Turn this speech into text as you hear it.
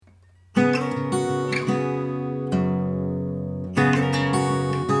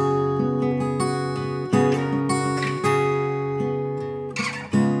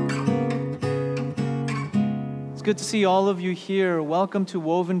good to see all of you here. Welcome to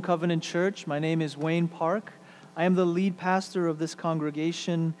Woven Covenant Church. My name is Wayne Park. I am the lead pastor of this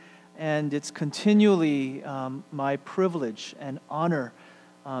congregation, and it's continually my privilege and honor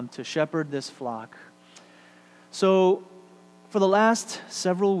to shepherd this flock. So, for the last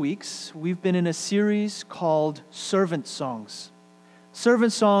several weeks, we've been in a series called Servant Songs.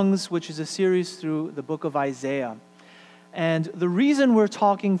 Servant Songs, which is a series through the book of Isaiah. And the reason we're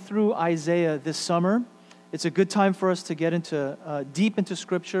talking through Isaiah this summer, it's a good time for us to get into deep into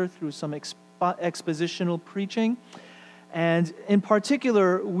Scripture through some expositional preaching. And in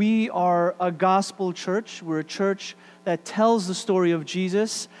particular, we are a gospel church. We're a church that tells the story of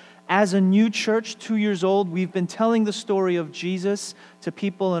Jesus. As a new church, 2 years old, we've been telling the story of Jesus to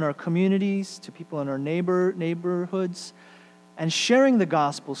people in our communities, to people in our neighborhoods, and sharing the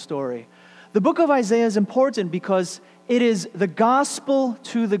gospel story. The book of Isaiah is important because it is the gospel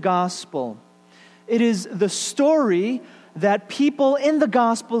to the gospel. It is the story that people in the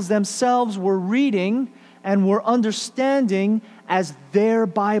gospels themselves were reading and were understanding as their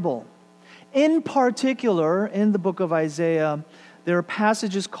Bible. In particular, in the book of Isaiah, there are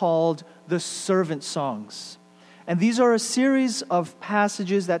passages called the servant songs. And these are a series of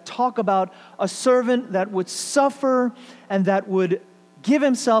passages that talk about a servant that would suffer and that would give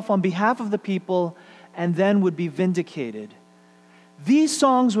himself on behalf of the people and then would be vindicated. These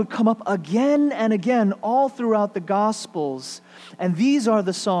songs would come up again and again all throughout the Gospels. And these are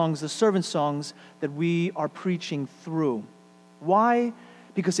the songs, the servant songs, that we are preaching through. Why?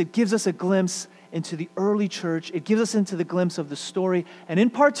 Because it gives us a glimpse into the early church. It gives us into the glimpse of the story. And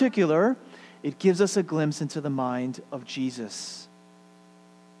in particular, it gives us a glimpse into the mind of Jesus.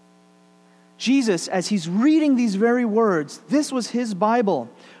 Jesus, as he's reading these very words, this was his Bible.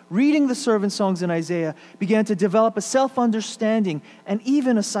 Reading the servant songs in Isaiah, began to develop a self-understanding and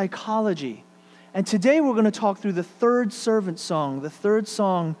even a psychology. And today we're going to talk through the third servant song, the third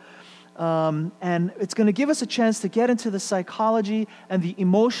song, and it's going to give us a chance to get into the psychology and the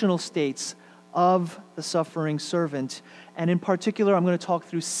emotional states of the suffering servant. And in particular, I'm going to talk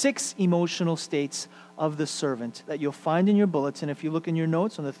through 6 emotional states of the servant that you'll find in your bulletin. If you look in your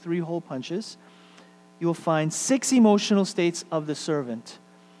notes on the 3 hole punches, you'll find 6 emotional states of the servant.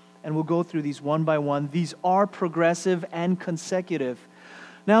 And we'll go through these one by one. These are progressive and consecutive.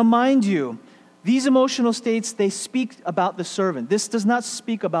 Now, mind you, these emotional states, they speak about the servant. This does not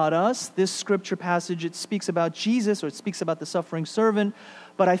speak about us. This scripture passage, it speaks about Jesus, or it speaks about the suffering servant.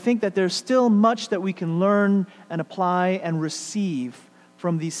 But I think that there's still much that we can learn and apply and receive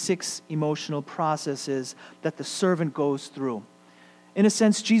from these 6 emotional processes that the servant goes through. In a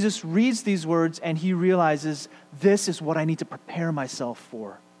sense, Jesus reads these words and he realizes, this is what I need to prepare myself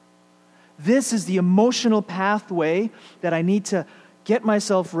for. This is the emotional pathway that I need to get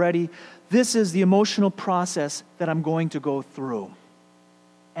myself ready. This is the emotional process that I'm going to go through.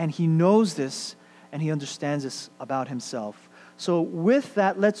 And he knows this and he understands this about himself. So with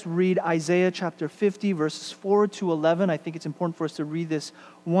that, let's read Isaiah chapter 50, verses 4 to 11. I think it's important for us to read this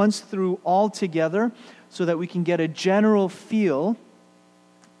once through all together so that we can get a general feel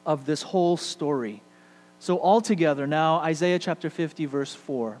of this whole story. So all together now, Isaiah chapter 50, verse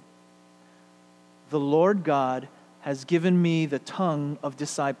 4. The Lord God has given me the tongue of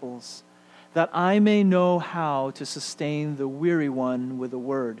disciples, that I may know how to sustain the weary one with a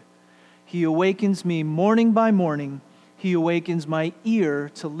word. He awakens me morning by morning. He awakens my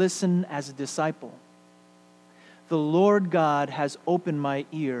ear to listen as a disciple. The Lord God has opened my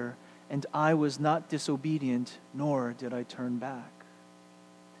ear, and I was not disobedient, nor did I turn back.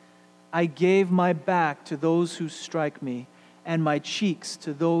 I gave my back to those who strike me, and my cheeks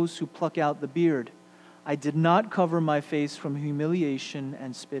to those who pluck out the beard. I did not cover my face from humiliation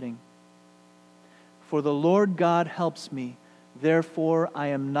and spitting. For the Lord God helps me, therefore I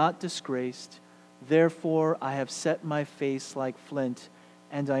am not disgraced. Therefore I have set my face like flint,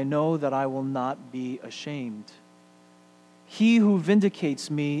 and I know that I will not be ashamed. He who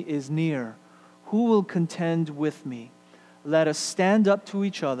vindicates me is near. Who will contend with me? Let us stand up to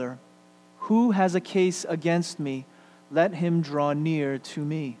each other. Who has a case against me? Let him draw near to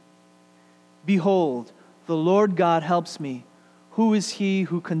me. Behold, the Lord God helps me. Who is he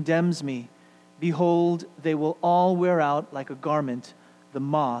who condemns me? Behold, they will all wear out like a garment. The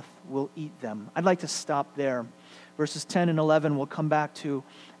moth will eat them. I'd like to stop there. Verses 10 and 11 we'll come back to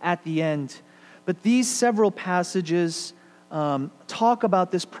at the end. But these several passages talk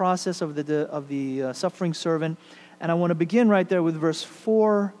about this process of the suffering servant. And I want to begin right there with verse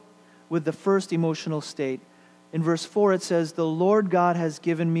 4, with the first emotional state. In verse 4 it says, the Lord God has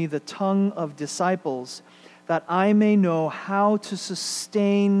given me the tongue of disciples, that I may know how to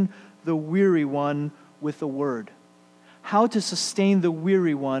sustain the weary one with a word. how to sustain the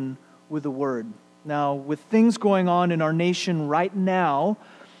weary one with the word. Now, with things going on in our nation right now,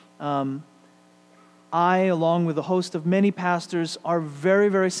 I, along with a host of many pastors, are very,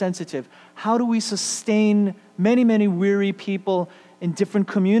 very sensitive. How do we sustain many, many weary people in different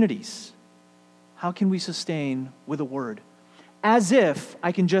communities? How can we sustain with a word? As if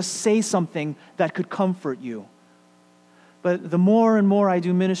I can just say something that could comfort you. But the more and more I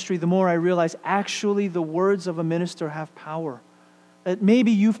do ministry, the more I realize actually the words of a minister have power. That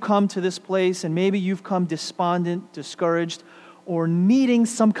maybe you've come to this place and maybe you've come despondent, discouraged, or needing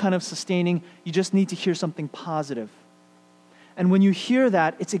some kind of sustaining. You just need to hear something positive. And when you hear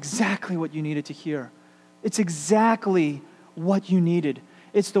that, it's exactly what you needed to hear. It's exactly what you needed.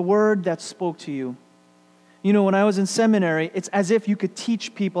 It's the word that spoke to you. You know, when I was in seminary, it's as if you could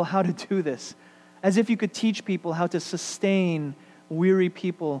teach people how to do this. As if you could teach people how to sustain weary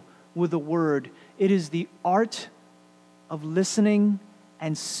people with a word. It is the art of listening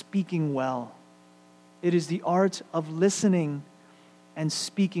and speaking well. It is the art of listening and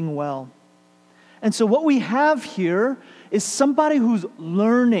speaking well. And so what we have here is somebody who's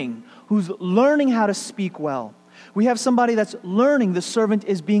learning how to speak well. We have somebody that's learning. The servant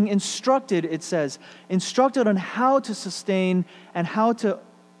is being instructed, it says, instructed on how to sustain and how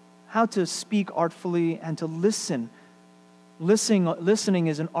to speak artfully and to listen. Listening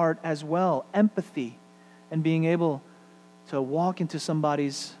is an art as well. Empathy and being able to walk into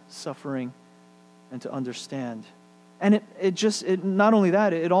somebody's suffering and to understand. And it not only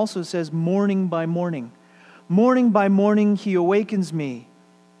that, it also says morning by morning. Morning by morning he awakens me.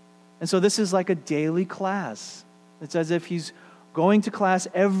 And so this is like a daily class. It's as if he's going to class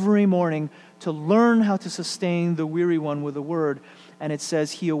every morning to learn how to sustain the weary one with a word. And it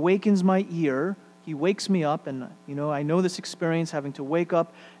says, he awakens my ear. He wakes me up. And, I know this experience having to wake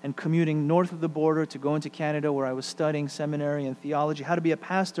up and commuting north of the border to go into Canada where I was studying seminary and theology, how to be a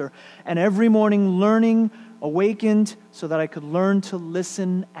pastor. And every morning learning, awakened so that I could learn to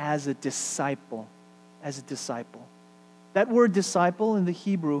listen as a disciple. As a disciple. That word disciple in the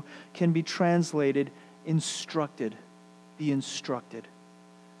Hebrew can be translated instructed, the instructed.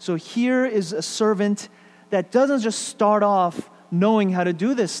 So here is a servant that doesn't just start off knowing how to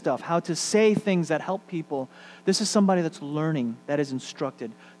do this stuff, how to say things that help people. This is somebody that's learning, that is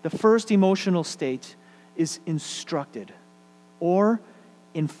instructed. The first emotional state is instructed or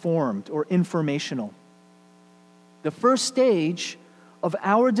informed or informational. The first stage of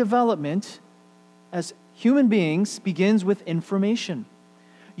our development as human beings begins with information.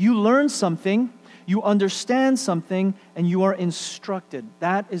 You learn something, you understand something, and you are instructed.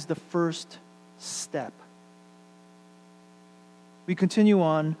 That is the first step. We continue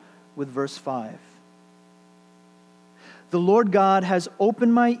on with verse 5. The Lord God has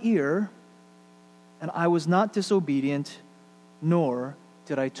opened my ear, and I was not disobedient, nor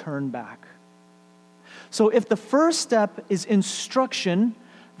did I turn back. So if the first step is instruction,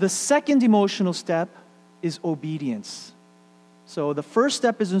 the second emotional step is obedience. So the first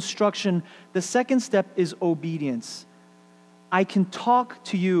step is instruction. The second step is obedience. I can talk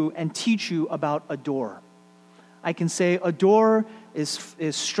to you and teach you about a door. I can say a door is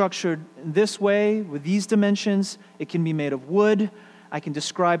structured this way with these dimensions. It can be made of wood. I can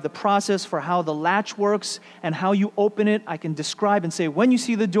describe the process for how the latch works and how you open it. I can describe and say, when you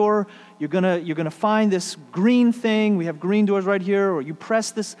see the door, you're gonna find this green thing. We have green doors right here, or you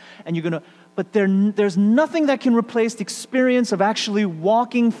press this and you're gonna. But there's nothing that can replace the experience of actually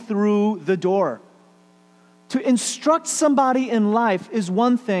walking through the door. To instruct somebody in life is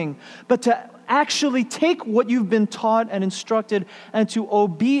one thing, but to actually take what you've been taught and instructed and to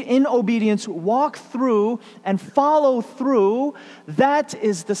in obedience walk through and follow through, that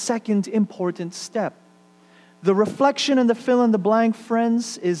is the second important step. The reflection and the fill in the blank,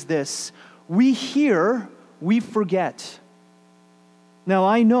 friends, is this. We hear, we forget. Now,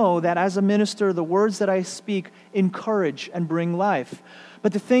 I know that as a minister, the words that I speak encourage and bring life.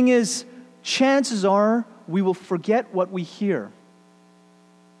 But the thing is, chances are we will forget what we hear.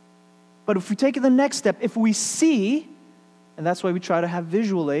 But if we take it the next step, if we see, and that's why we try to have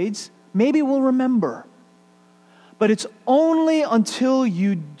visual aids, maybe we'll remember. But it's only until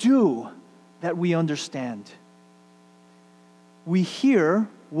you do that we understand. We hear,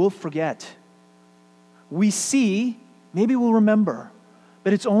 we'll forget. We see, maybe we'll remember.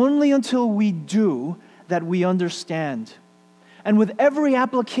 But it's only until we do that we understand. And with every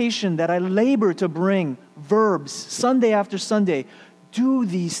application that I labor to bring, verbs, Sunday after Sunday, do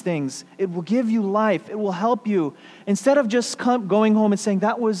these things. It will give you life. It will help you. Instead of just going home and saying,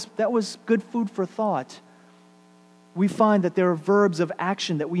 that was good food for thought, we find that there are verbs of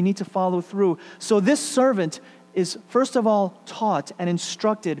action that we need to follow through. So this servant is first of all taught and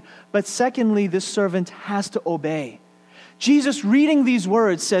instructed, but secondly, this servant has to obey. Jesus reading these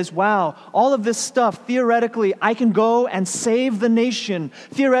words says, wow, all of this stuff, theoretically, I can go and save the nation.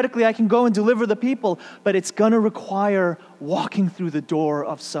 Theoretically, I can go and deliver the people, but it's going to require walking through the door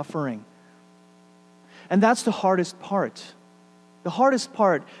of suffering. And that's the hardest part. The hardest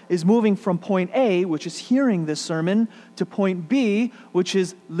part is moving from point A, which is hearing this sermon, to point B, which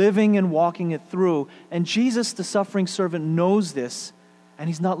is living and walking it through. And Jesus, the suffering servant, knows this, and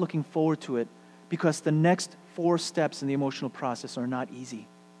he's not looking forward to it because the next 4 steps in the emotional process are not easy.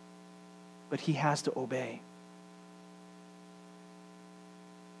 But he has to obey.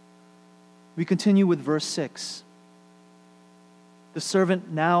 We continue with verse 6. The servant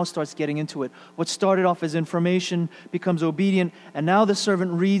now starts getting into it. What started off as information becomes obedient, and now the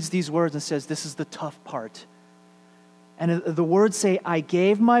servant reads these words and says, this is the tough part. And the words say, I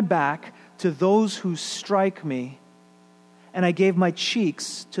gave my back to those who strike me, and I gave my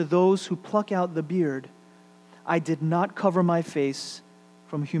cheeks to those who pluck out the beard. I did not cover my face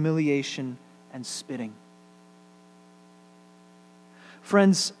from humiliation and spitting.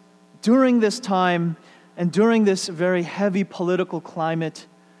 Friends, during this time, and during this very heavy political climate,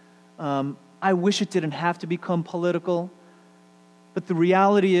 I wish it didn't have to become political. But the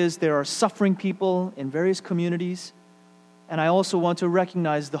reality is there are suffering people in various communities. And I also want to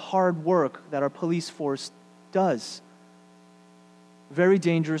recognize the hard work that our police force does. Very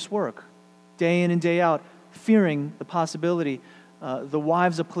dangerous work, day in and day out, fearing the possibility. The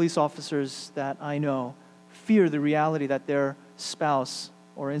wives of police officers that I know fear the reality that their spouse,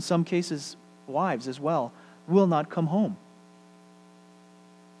 or in some cases, wives as well, will not come home.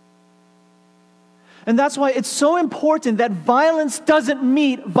 And that's why it's so important that violence doesn't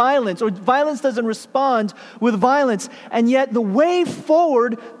meet violence, or violence doesn't respond with violence. And yet the way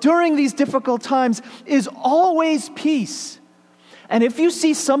forward during these difficult times is always peace. And if you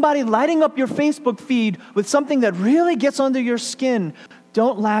see somebody lighting up your Facebook feed with something that really gets under your skin,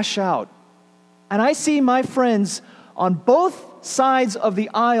 don't lash out. And I see my friends on both sides of the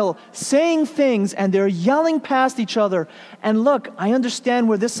aisle saying things, and they're yelling past each other. And look, I understand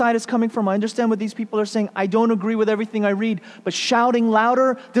where this side is coming from. I understand what these people are saying. I don't agree with everything I read, but shouting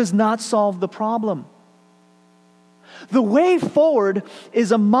louder does not solve the problem. The way forward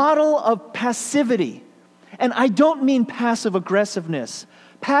is a model of passivity. And I don't mean passive aggressiveness.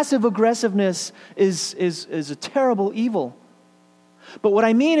 Passive aggressiveness is a terrible evil. But what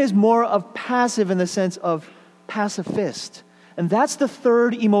I mean is more of passive in the sense of pacifist. And that's the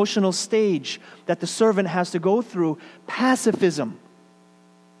third emotional stage that the servant has to go through, pacifism.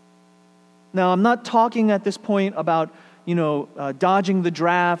 Now, I'm not talking at this point about, dodging the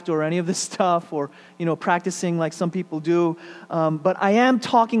draft or any of this stuff, or, practicing like some people do. But I am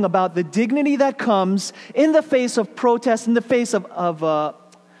talking about the dignity that comes in the face of protest, in the face of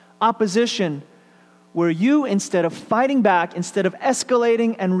opposition, where you, instead of fighting back, instead of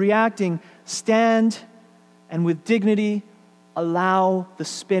escalating and reacting, stand and with dignity allow the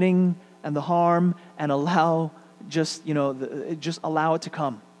spitting and the harm, and allow just allow it to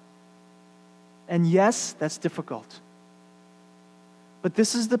come. And yes, that's difficult. But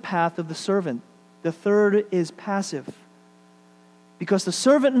this is the path of the servant. The third is passive. Because the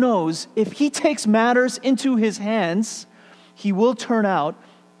servant knows if he takes matters into his hands, he will turn out,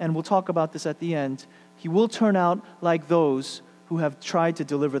 and we'll talk about this at the end, he will turn out like those who have tried to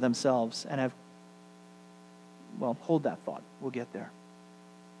deliver themselves and have, hold that thought. We'll get there.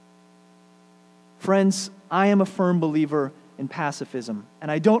 Friends, I am a firm believer in pacifism. And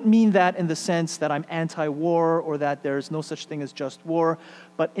I don't mean that in the sense that I'm anti-war or that there's no such thing as just war,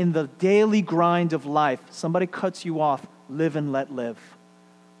 but in the daily grind of life, somebody cuts you off, live and let live.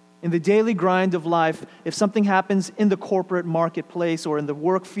 In the daily grind of life, if something happens in the corporate marketplace or in the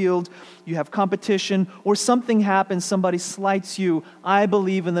work field, you have competition, or something happens, somebody slights you, I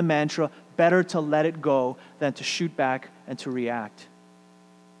believe in the mantra, better to let it go than to shoot back and to react.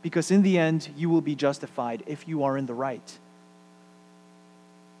 Because in the end, you will be justified if you are in the right.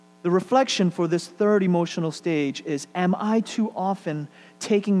 The reflection for this third emotional stage is, am I too often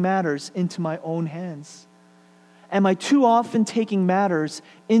taking matters into my own hands? Am I too often taking matters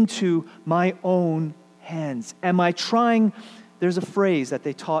into my own hands? Am I trying, there's a phrase that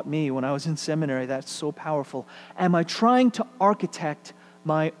they taught me when I was in seminary that's so powerful. Am I trying to architect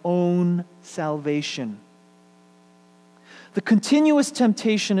my own salvation? The continuous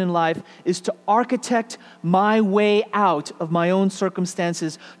temptation in life is to architect my way out of my own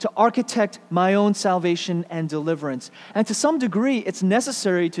circumstances, to architect my own salvation and deliverance. And to some degree, it's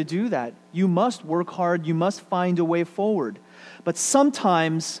necessary to do that. You must work hard. You must find a way forward. But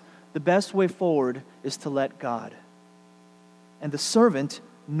sometimes the best way forward is to let God. And the servant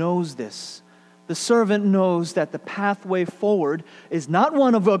knows this. The servant knows that the pathway forward is not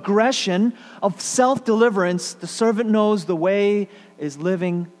one of aggression, of self-deliverance. The servant knows the way is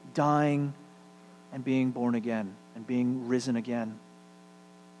living, dying, and being born again, and being risen again.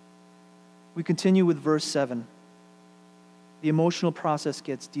 We continue with verse 7. The emotional process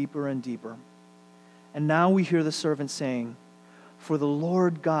gets deeper and deeper. And now we hear the servant saying, "For the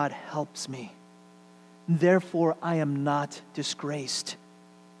Lord God helps me. Therefore I am not disgraced.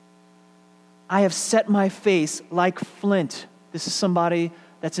 I have set my face like flint." This is somebody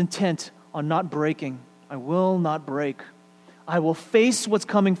that's intent on not breaking. I will not break. I will face what's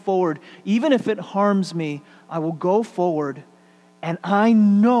coming forward. Even if it harms me, I will go forward. And I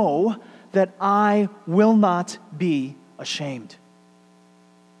know that I will not be ashamed.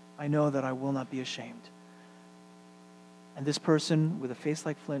 I know that I will not be ashamed. And this person with a face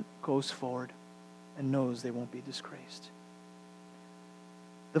like flint goes forward and knows they won't be disgraced.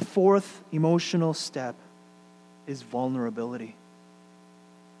 The fourth emotional step is vulnerability.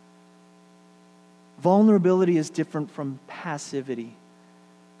 Vulnerability is different from passivity,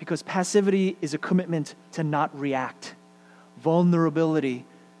 because passivity is a commitment to not react. Vulnerability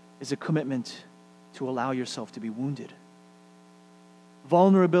is a commitment to allow yourself to be wounded.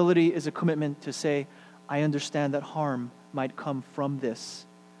 Vulnerability is a commitment to say, I understand that harm might come from this,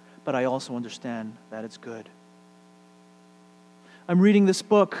 but I also understand that it's good. I'm reading this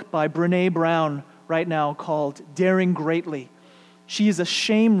book by Brené Brown right now called Daring Greatly. She is a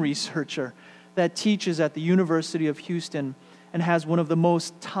shame researcher that teaches at the University of Houston and has one of the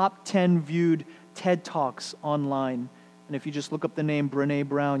most top 10 viewed TED Talks online. And if you just look up the name Brené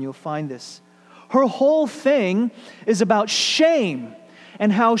Brown, you'll find this. Her whole thing is about shame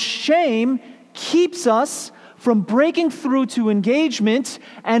and how shame keeps us from breaking through to engagement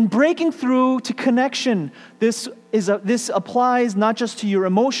and breaking through to connection. This applies not just to your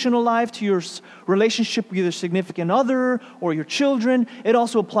emotional life, to your relationship with your significant other or your children. It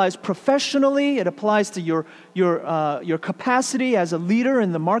also applies professionally. It applies to your capacity as a leader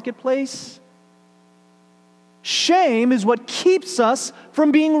in the marketplace. Shame is what keeps us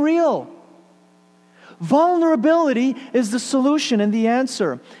from being real. Vulnerability is the solution and the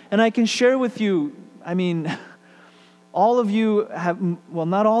answer. And I can share with you, all of you have, well,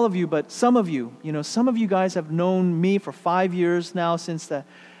 not all of you, but some of you guys have known me for 5 years now since the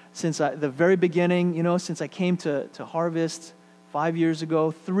very beginning, since I came to Harvest 5 years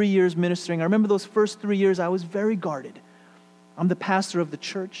ago, 3 years ministering. I remember those first 3 years, I was very guarded. I'm the pastor of the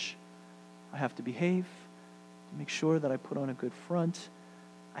church. I have to behave, to make sure that I put on a good front.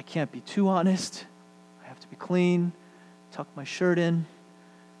 I can't be too honest. I have to be clean, tuck my shirt in,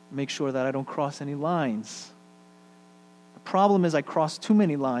 make sure that I don't cross any lines. The problem is I cross too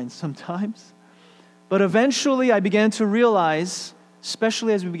many lines sometimes. But eventually I began to realize,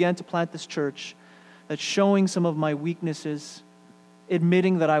 especially as we began to plant this church, that showing some of my weaknesses,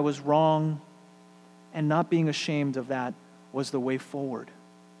 admitting that I was wrong, and not being ashamed of that was the way forward.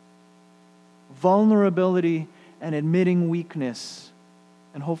 Vulnerability and admitting weakness,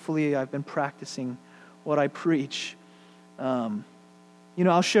 and hopefully I've been practicing what I preach.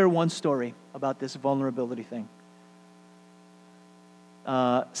 I'll share one story about this vulnerability thing.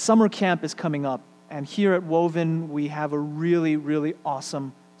 Summer camp is coming up, and here at Woven, we have a really, really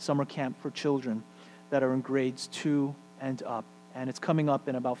awesome summer camp for children that are in grades 2 and up, and it's coming up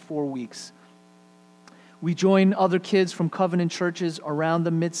in about 4 weeks. We join other kids from Covenant churches around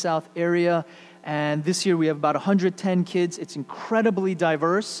the Mid-South area, and this year we have about 110 kids. It's incredibly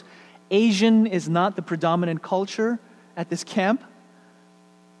diverse. Asian is not the predominant culture at this camp.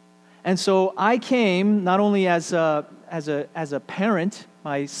 And so I came not only as a parent,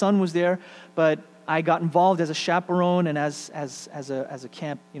 my son was there, but I got involved as a chaperone and as a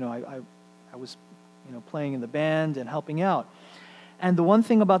camp. I was playing in the band and helping out. And the one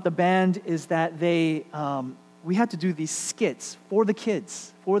thing about the band is that we had to do these skits for the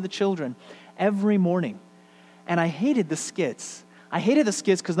kids, for the children, every morning. And I hated the skits. I hated the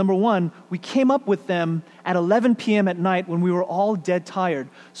skits because, number one, we came up with them at 11 p.m. at night when we were all dead tired.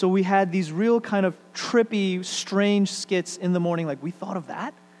 So we had these real kind of trippy, strange skits in the morning, like we thought of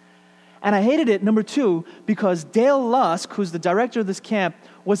that. And I hated it, number two, because Dale Lusk, who's the director of this camp,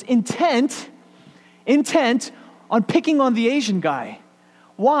 was intent on picking on the Asian guy.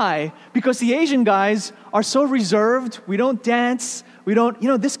 Why? Because the Asian guys are so reserved. We don't dance. We don't,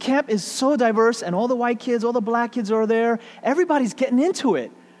 this camp is so diverse, and all the white kids, all the black kids are there. Everybody's getting into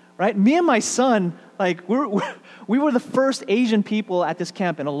it, right? Me and my son, we were the first Asian people at this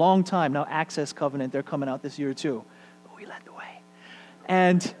camp in a long time. Now, Access Covenant, they're coming out this year too. But we led the way.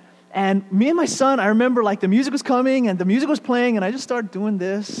 And And me and my son, I remember like the music was coming and the music was playing and I just started doing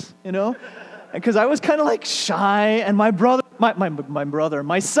this, because I was kind of like shy, and my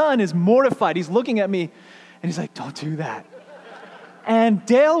son is mortified. He's looking at me and he's like, don't do that. And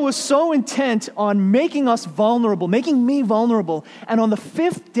Dale was so intent on making us vulnerable, making me vulnerable. And on the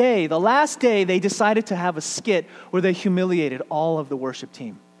 5th day, the last day, they decided to have a skit where they humiliated all of the worship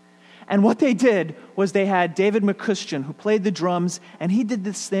team. And what they did was they had David McCustian, who played the drums, and he did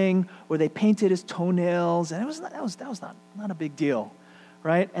this thing where they painted his toenails, and that was not a big deal,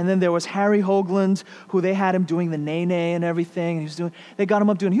 right? And then there was Harry Hoagland, who they had him doing the nay-nay and everything. And they got him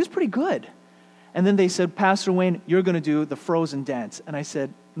up doing. He was pretty good. And then they said, Pastor Wayne, you're going to do the Frozen dance. And I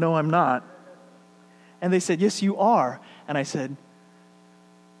said, no, I'm not. And they said, yes, you are. And I said,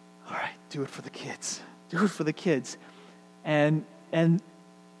 all right, do it for the kids. Do it for the kids. And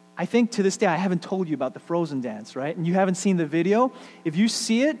I think to this day, I haven't told you about the Frozen dance, right? And you haven't seen the video. If you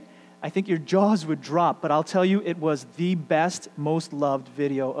see it, I think your jaws would drop. But I'll tell you, it was the best, most loved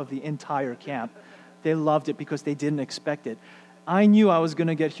video of the entire camp. They loved it because they didn't expect it. I knew I was going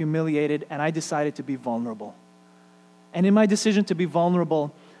to get humiliated, and I decided to be vulnerable. And in my decision to be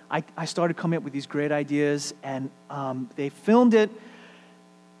vulnerable, I started coming up with these great ideas, and they filmed it,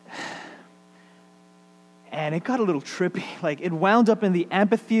 and it got a little trippy. Like, it wound up in the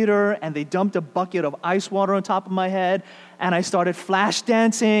amphitheater, and they dumped a bucket of ice water on top of my head, and I started flash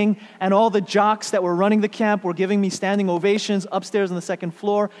dancing, and all the jocks that were running the camp were giving me standing ovations upstairs on the 2nd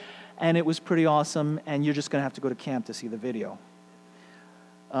floor, and it was pretty awesome, and you're just going to have to go to camp to see the video.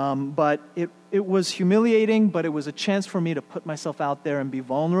 But it was humiliating, but it was a chance for me to put myself out there and be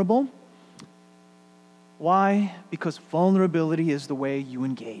vulnerable. Why? Because vulnerability is the way you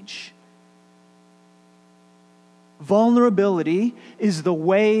engage. Vulnerability is the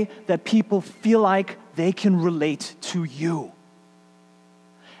way that people feel like they can relate to you.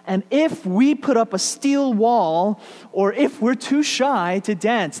 And if we put up a steel wall, or if we're too shy to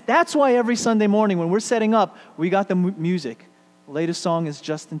dance, that's why every Sunday morning when we're setting up, we got the music. The latest song is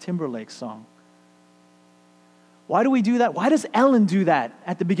Justin Timberlake's song. Why do we do that? Why does Ellen do that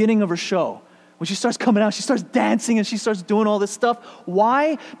at the beginning of her show? When she starts coming out, she starts dancing and she starts doing all this stuff.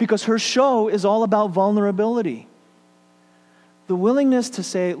 Why? Because her show is all about vulnerability. The willingness to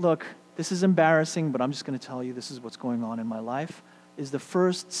say, look, this is embarrassing, but I'm just going to tell you this is what's going on in my life, is the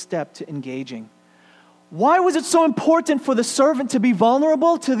first step to engaging. Why was it so important for the servant to be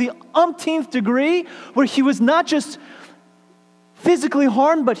vulnerable to the umpteenth degree, where he was not just physically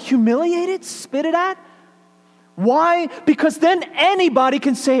harmed, but humiliated, spitted at? Why? Because then anybody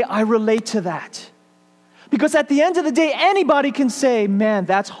can say, I relate to that. Because at the end of the day, anybody can say, man,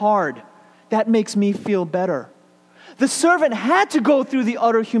 that's hard. That makes me feel better. The servant had to go through the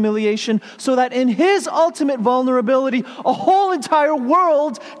utter humiliation so that in his ultimate vulnerability, a whole entire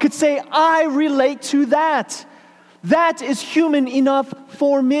world could say, I relate to that. That is human enough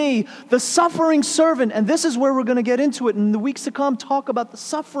for me. The suffering servant, and this is where we're going to get into it in the weeks to come, talk about the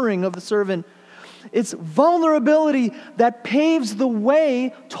suffering of the servant. It's vulnerability that paves the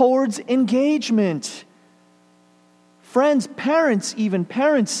way towards engagement. Friends, parents,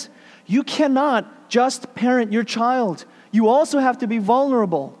 you cannot just parent your child. You also have to be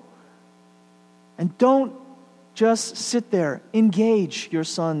vulnerable. And don't just sit there. Engage your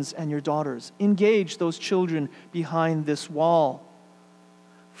sons and your daughters. Engage those children behind this wall.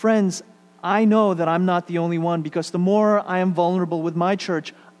 Friends, I know that I'm not the only one, because the more I am vulnerable with my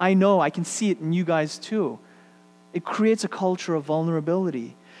church, I know I can see it in you guys too. It creates a culture of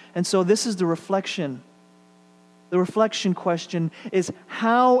vulnerability. And so this is the reflection. The reflection question is,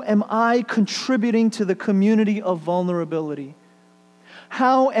 how am I contributing to the community of vulnerability?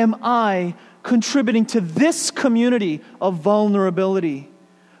 How am I contributing to this community of vulnerability?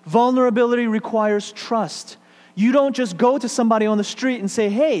 Vulnerability requires trust. You don't just go to somebody on the street and say,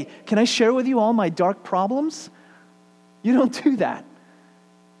 hey, can I share with you all my dark problems? You don't do that.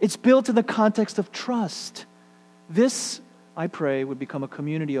 It's built in the context of trust. This, I pray, would become a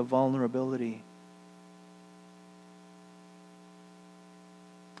community of vulnerability.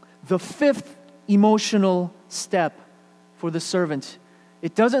 The fifth emotional step for the servant,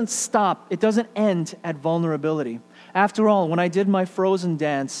 it doesn't stop, it doesn't end at vulnerability. After all, when I did my Frozen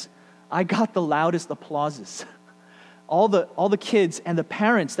dance, I got the loudest applauses. All the kids and the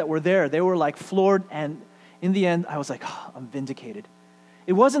parents that were there, they were like floored, and in the end, I was like, oh, I'm vindicated.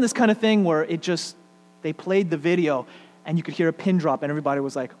 It wasn't this kind of thing where they played the video and you could hear a pin drop and everybody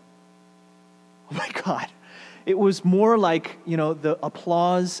was like, oh my God. It was more like, the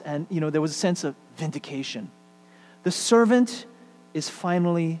applause, and, there was a sense of vindication. The servant is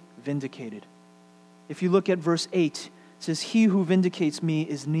finally vindicated. If you look at verse 8, It says, he who vindicates me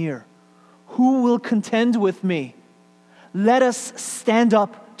is near. Who will contend with me? Let us stand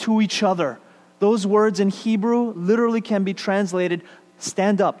up to each other. Those words in Hebrew literally can be translated,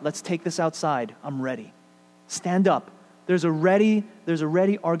 stand up, let's take this outside, I'm ready. Stand up. There's a ready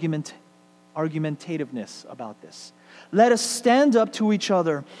argumentativeness about this. Let us stand up to each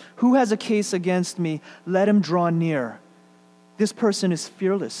other. Who has a case against me? Let him draw near. This person is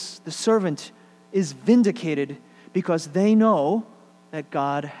fearless. The servant is vindicated because they know that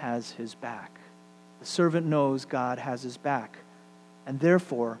God has his back. The servant knows God has his back, and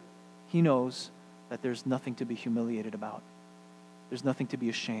therefore he knows that there's nothing to be humiliated about. There's nothing to be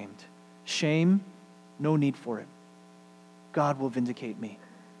ashamed. Shame, no need for it. God will vindicate me.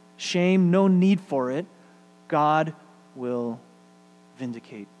 Shame, no need for it. God will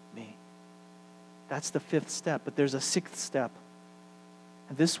vindicate me. That's the fifth step, but there's a sixth step.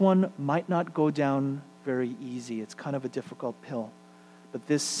 And this one might not go down very easy. It's kind of a difficult pill. But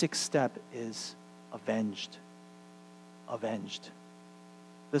this sixth step is avenged. Avenged.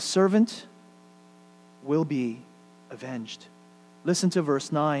 The servant will be avenged. Listen to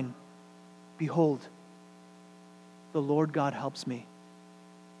verse 9. Behold, the Lord God helps me.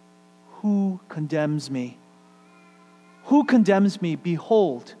 Who condemns me? Who condemns me?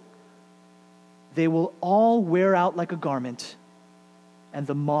 Behold, they will all wear out like a garment, and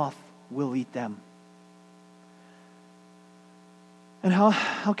the moth will eat them. And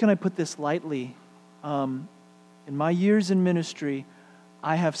how can I put this lightly? In my years in ministry,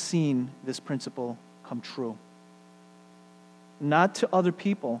 I have seen this principle come true. Not to other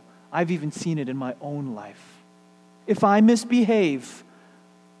people, I've even seen it in my own life. If I misbehave,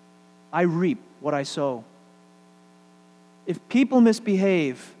 I reap what I sow. If people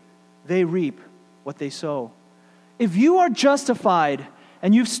misbehave, they reap what they sow. If you are justified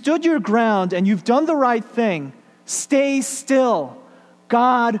and you've stood your ground and you've done the right thing, stay still.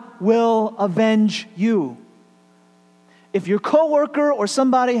 God will avenge you. If your coworker or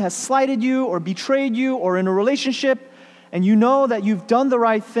somebody has slighted you or betrayed you or in a relationship and you know that you've done the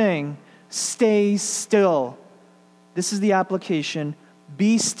right thing, stay still. This is the application.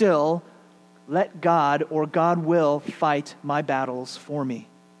 Be still. Let God or God will fight my battles for me.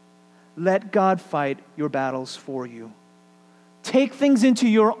 Let God fight your battles for you. Take things into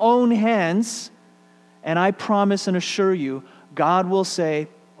your own hands, and I promise and assure you, God will say,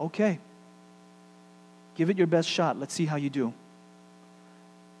 okay, give it your best shot. Let's see how you do.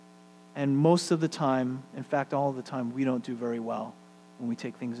 And most of the time, in fact, all of the time, we don't do very well when we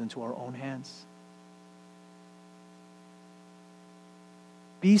take things into our own hands.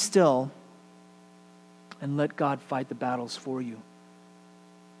 Be still and let God fight the battles for you.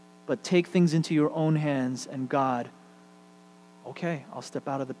 But take things into your own hands and God, okay, I'll step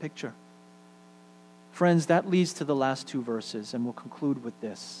out of the picture. Friends, that leads to the last two verses, and we'll conclude with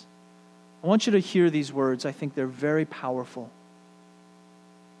this. I want you to hear these words. I think they're very powerful.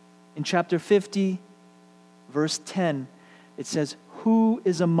 In chapter 50, verse 10, it says, "Who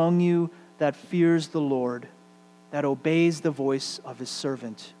is among you that fears the Lord, that obeys the voice of his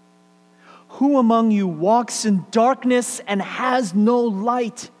servant? Who among you walks in darkness and has no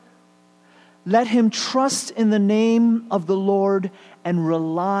light? Let him trust in the name of the Lord and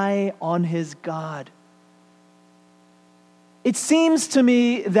rely on his God." It seems to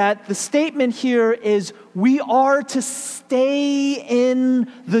me that the statement here is we are to stay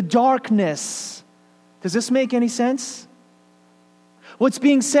in the darkness. Does this make any sense? What's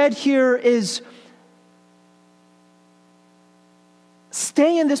being said here is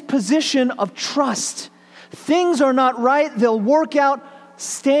stay in this position of trust. Things are not right, they'll work out.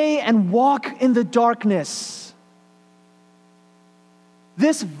 Stay and walk in the darkness.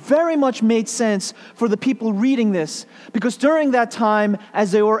 This very much made sense for the people reading this, because during that time,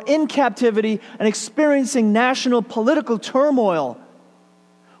 as they were in captivity and experiencing national political turmoil,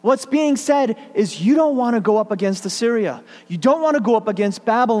 what's being said is you don't want to go up against Assyria. You don't want to go up against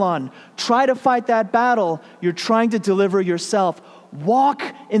Babylon. Try to fight that battle. You're trying to deliver yourself. Walk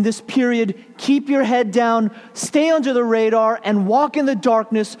in this period. Keep your head down. Stay under the radar and walk in the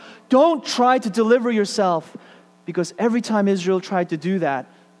darkness. Don't try to deliver yourself. Because every time Israel tried to do that,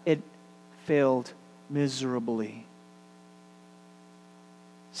 it failed miserably.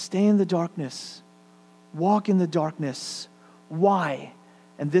 Stay in the darkness. Walk in the darkness. Why?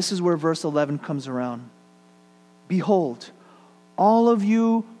 And this is where verse 11 comes around. "Behold, all of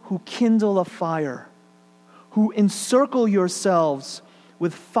you who kindle a fire, who encircle yourselves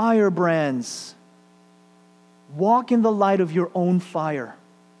with firebrands, walk in the light of your own fire,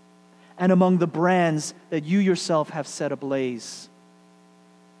 and among the brands that you yourself have set ablaze.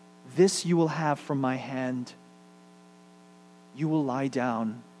 This you will have from my hand. you will lie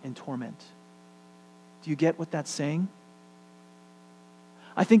down in torment. Do you get what that's saying?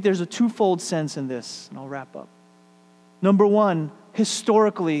 I think there's a twofold sense in this, and I'll wrap up. Number one,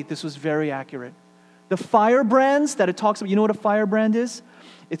 historically, this was very accurate. The firebrands that it talks about, you know what a firebrand is?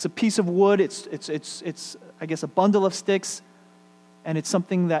 It's a piece of wood, it's I guess a bundle of sticks, and it's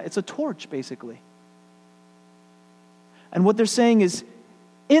a torch, basically. And what they're saying is,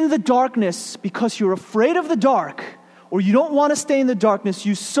 in the darkness, because you're afraid of the dark, or you don't want to stay in the darkness,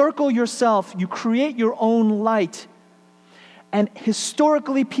 you circle yourself, you create your own light. And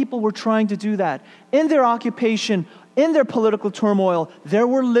historically, people were trying to do that. In their occupation, in their political turmoil, there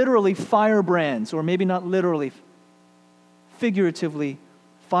were literally firebrands, or maybe not literally, figuratively,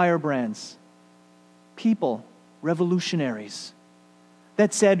 firebrands. People, revolutionaries,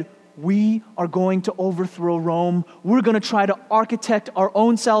 that said, we are going to overthrow Rome. We're going to try to architect our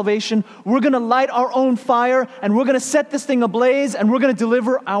own salvation. We're going to light our own fire, and we're going to set this thing ablaze, and we're going to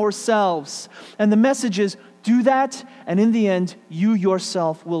deliver ourselves. And the message is, do that, and in the end, you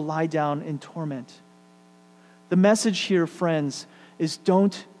yourself will lie down in torment. The message here, friends, is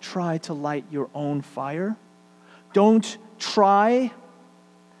don't try to light your own fire. Don't try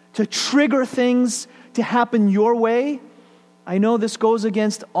to trigger things to happen your way. I know this goes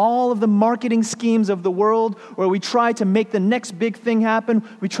against all of the marketing schemes of the world where we try to make the next big thing happen.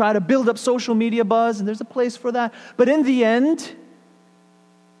 We try to build up social media buzz, and there's a place for that. But in the end,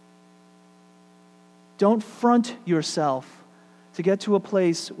 don't front yourself to get to a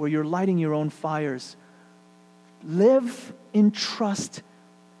place where you're lighting your own fires. Live in trust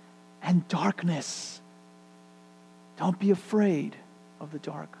and darkness. Don't be afraid of the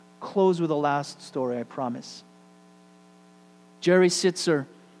dark. Close with a last story, I promise. Jerry Sitzer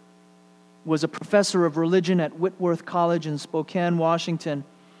was a professor of religion at Whitworth College in Spokane, Washington.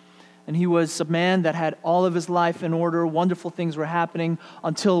 And he was a man that had all of his life in order. Wonderful things were happening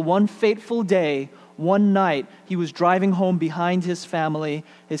until one fateful day, one night, he was driving home behind his family.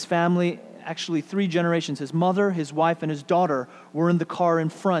 His family, actually 3 generations, his mother, his wife, and his daughter were in the car in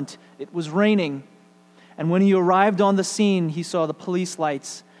front. It was raining. And when he arrived on the scene, he saw the police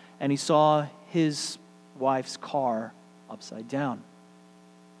lights, and he saw his wife's car upside down.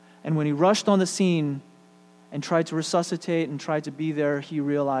 And when he rushed on the scene and tried to resuscitate and tried to be there, he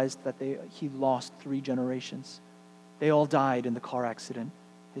realized that he lost 3 generations. They all died in the car accident.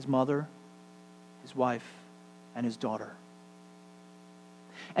 His mother, his wife, and his daughter.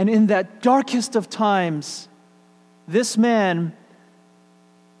 And in that darkest of times, this man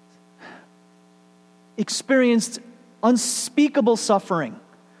experienced unspeakable suffering,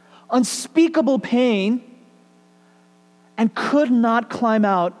 unspeakable pain, and could not climb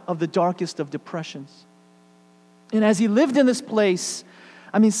out of the darkest of depressions. And as he lived in this place,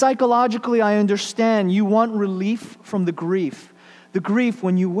 psychologically, I understand you want relief from the grief. The grief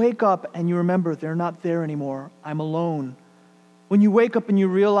when you wake up and you remember they're not there anymore. I'm alone. When you wake up and you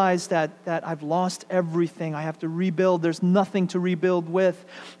realize that I've lost everything, I have to rebuild, there's nothing to rebuild with.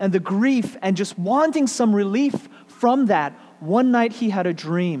 And the grief and just wanting some relief from that. One night he had a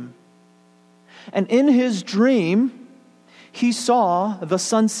dream. And in his dream, he saw the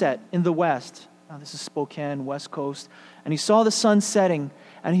sunset in the west. Now this is Spokane, West Coast. And he saw the sun setting,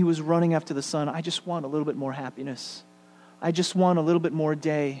 and he was running after the sun. I just want a little bit more happiness. I just want a little bit more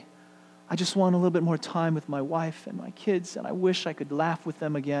day. I just want a little bit more time with my wife and my kids, and I wish I could laugh with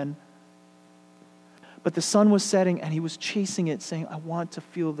them again. But the sun was setting, and he was chasing it, saying, I want to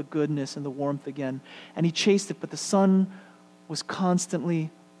feel the goodness and the warmth again. And he chased it, but the sun was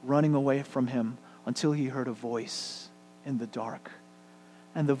constantly running away from him until he heard a voice in the dark.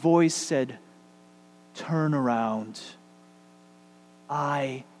 And the voice said, turn around.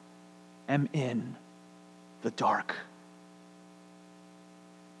 I am in the dark.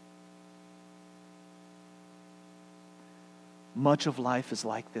 Much of life is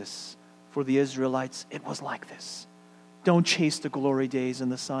like this. For the Israelites, it was like this. Don't chase the glory days in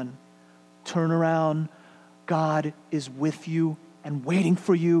the sun. Turn around. God is with you and waiting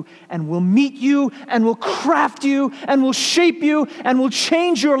for you, and will meet you, and will craft you, and will shape you, and will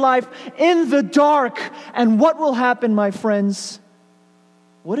change your life in the dark. And what will happen, my friends?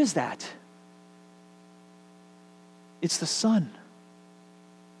 What is that? It's the sun.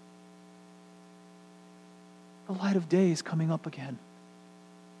 The light of day is coming up again.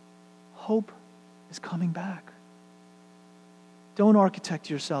 Hope is coming back. Don't architect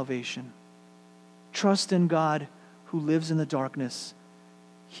your salvation. Trust in God who lives in the darkness.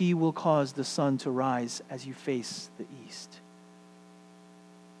 He will cause the sun to rise as you face the east.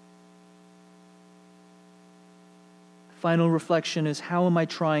 The final reflection is, how am I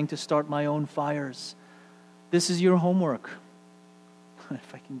trying to start my own fires? This is your homework.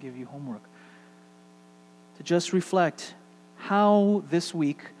 if I can give you homework, to just reflect, how this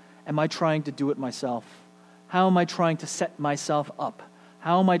week am I trying to do it myself? How am I trying to set myself up?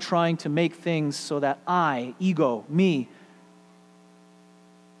 How am I trying to make things so that I, ego, me,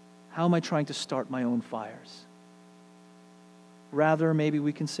 how am I trying to start my own fires? Rather, maybe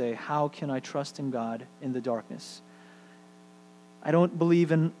we can say, how can I trust in God in the darkness? I don't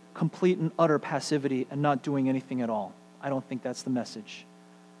believe in complete and utter passivity and not doing anything at all. I don't think that's the message.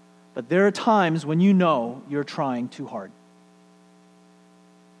 But there are times when you know you're trying too hard.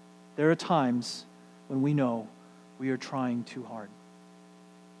 There are times when we know we are trying too hard.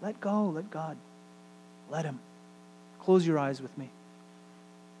 Let go, let God. Let Him. Close your eyes with me.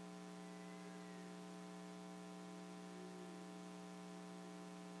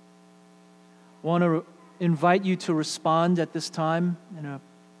 I want to invite you to respond at this time, in a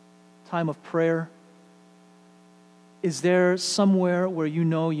time of prayer. Is there somewhere where you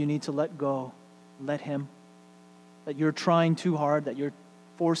know you need to let go, let Him? That you're trying too hard, that you're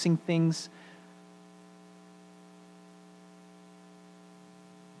forcing things?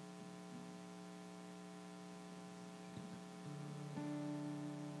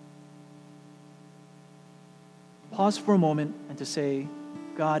 Pause for a moment and to say,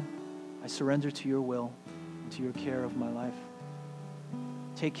 God, I surrender to your will and to your care of my life.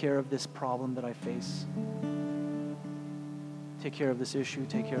 Take care of this problem that I face. Take care of this issue.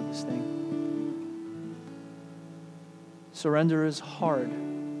 Take care of this thing. Surrender is hard.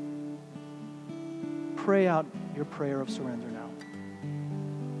 Pray out your prayer of surrender now.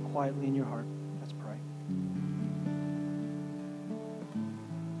 Quietly in your heart. Let's pray.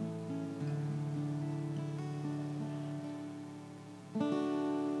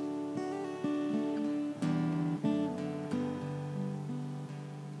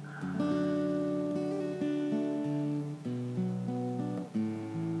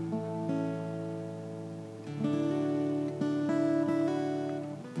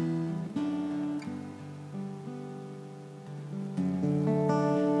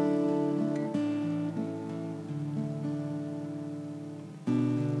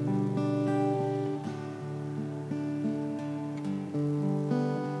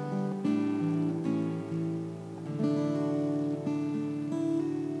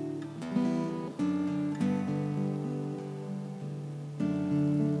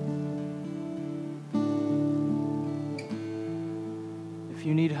 If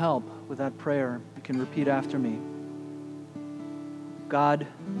you need help with that prayer, you can repeat after me. God,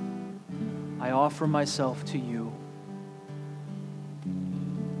 I offer myself to you.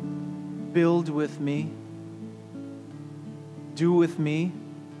 Build with me. Do with me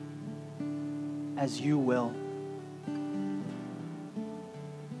as you will.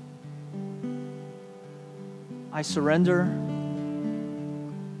 I surrender.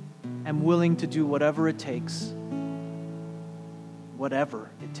 I'm willing to do whatever it takes. Whatever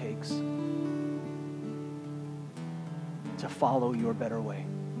it takes to follow your better way.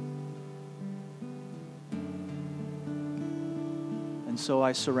 And so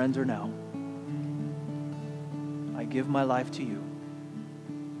I surrender now. I give my life to you.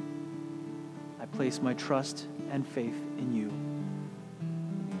 I place my trust and faith in you.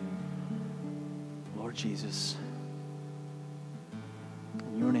 Lord Jesus,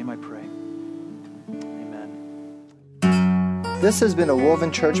 in your name I pray. This has been a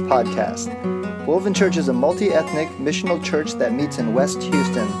Woven Church podcast. Woven Church is a multi-ethnic missional church that meets in West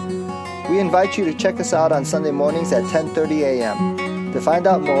Houston. We invite you to check us out on Sunday mornings at 10:30 a.m. To find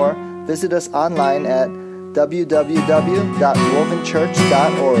out more, visit us online at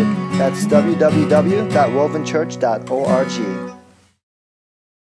www.wovenchurch.org. That's www.wovenchurch.org.